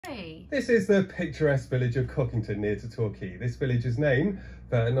Hey. This is the picturesque village of Cockington near to Torquay. This village is known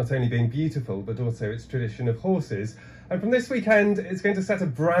for not only being beautiful but also its tradition of horses. And from this weekend it's going to set a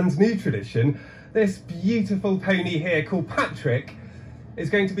brand new tradition. This beautiful pony here called Patrick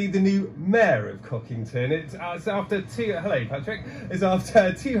is going to be the new mayor of Cockington. It's after hello Patrick. It's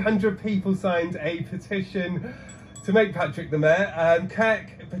after 200 people signed a petition to make Patrick the mayor. Kirk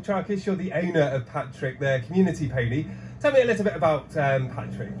Petrakis, you're the owner of Patrick, their community pony. Tell me a little bit about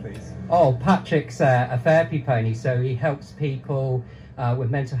Patrick, please. Oh, Patrick's a therapy pony, so he helps people with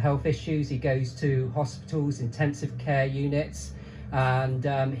mental health issues. He goes to hospitals, intensive care units,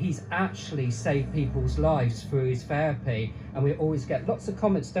 and he's actually saved people's lives through his therapy. And we always get lots of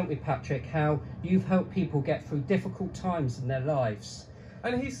comments, don't we, Patrick, how you've helped people get through difficult times in their lives.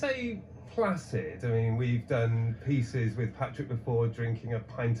 And he's so placid. I mean, we've done pieces with Patrick before, drinking a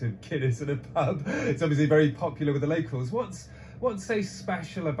pint of Guinness at a pub. It's obviously very popular with the locals. What's so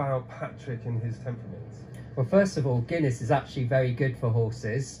special about Patrick and his temperament? Well, first of all, Guinness is actually very good for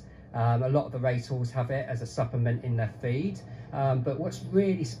horses. A lot of the racehorses have it as a supplement in their feed. But what's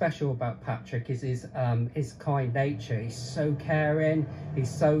really special about Patrick is his kind nature. He's so caring,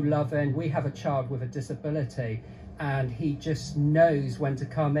 he's so loving. We have a child with a disability, and he just knows when to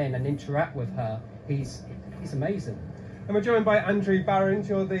come in and interact with her. He's amazing. And we're joined by Andrew Barron.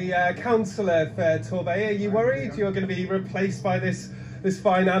 You're the councillor for Torbay. Are you worried you're going to be replaced by this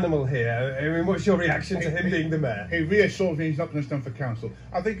fine animal here? I mean, what's your reaction to him being the mayor? He reassures me he's not going to stand for council.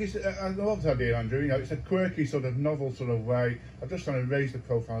 I think it's I love the idea, Andrew. You know, it's a quirky sort of novel sort of way of just trying to raise the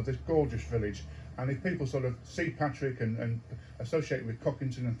profile of this gorgeous village. And if people sort of see Patrick and associate with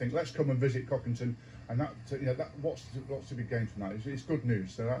Cockington and think, let's come and visit Cockington, and that, you know, that what's to be gained from that? It's good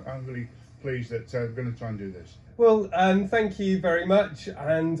news. So I'm really pleased that we're going to try and do this. Well, thank you very much.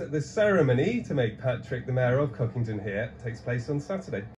 And the ceremony to make Patrick the mayor of Cockington here takes place on Saturday.